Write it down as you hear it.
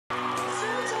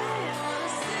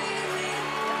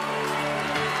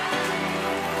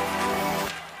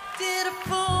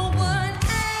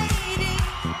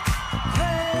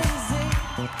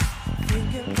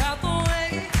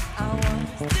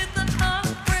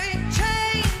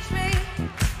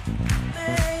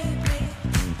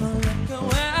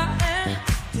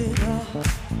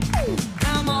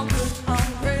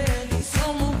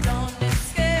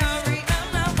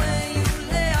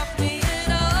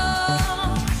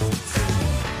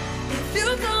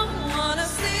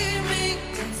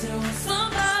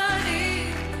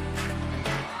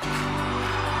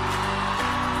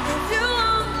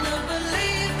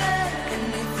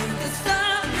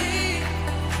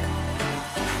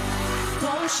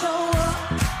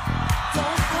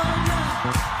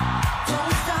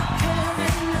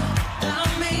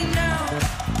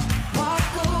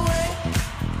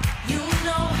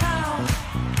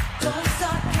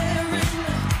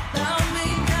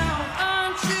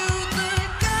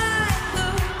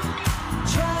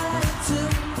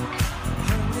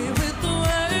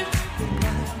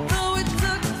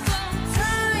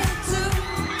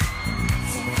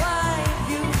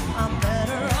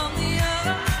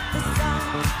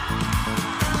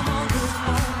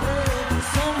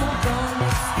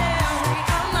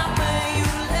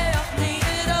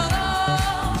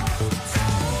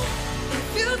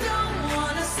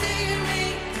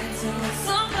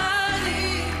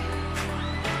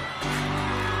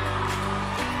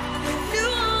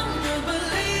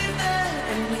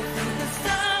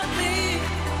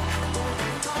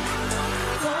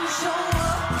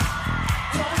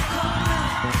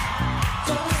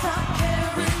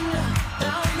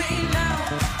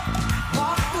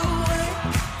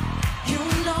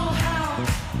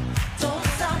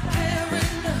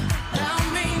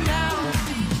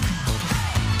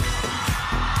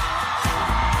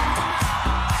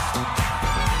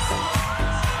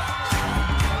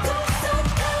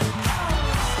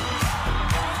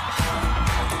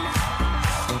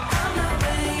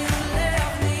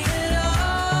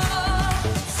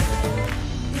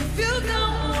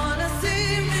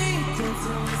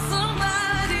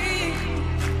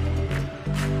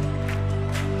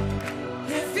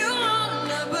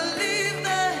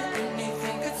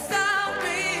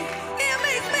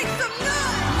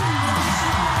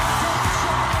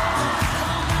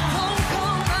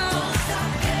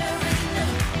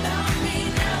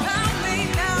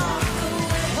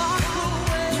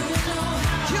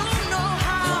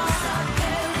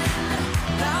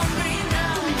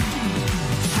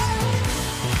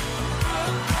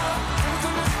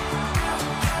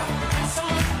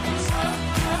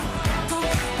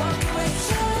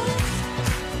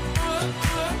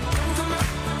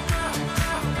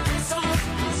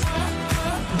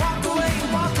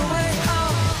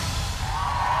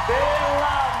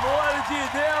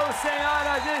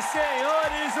Senhoras e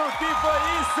senhores, o que foi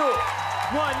isso?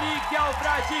 Monique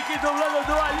Alfradique dublando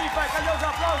do Lipa. Cadê os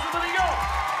aplausos, Domingão?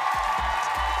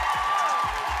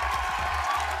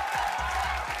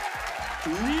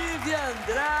 Lívia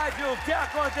Andrade, o que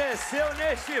aconteceu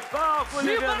neste palco,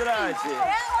 Lívia Andrade?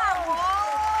 Meu amor!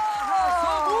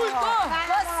 Arrasou muito!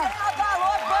 Você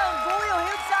abalou Bangu e o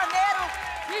Rio de Janeiro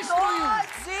todinho!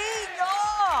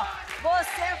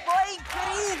 Você foi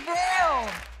incrível!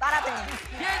 Parabéns!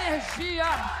 Que energia!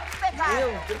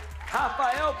 Impecável!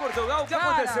 Rafael Portugal, o que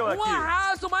aconteceu aqui? Um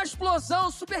arraso, uma explosão,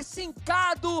 super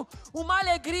sincado, uma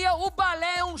alegria. O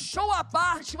balé é um show à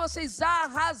parte, vocês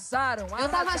arrasaram. Eu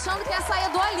tava achando que ia sair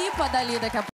do Lipa dali daqui a pouco.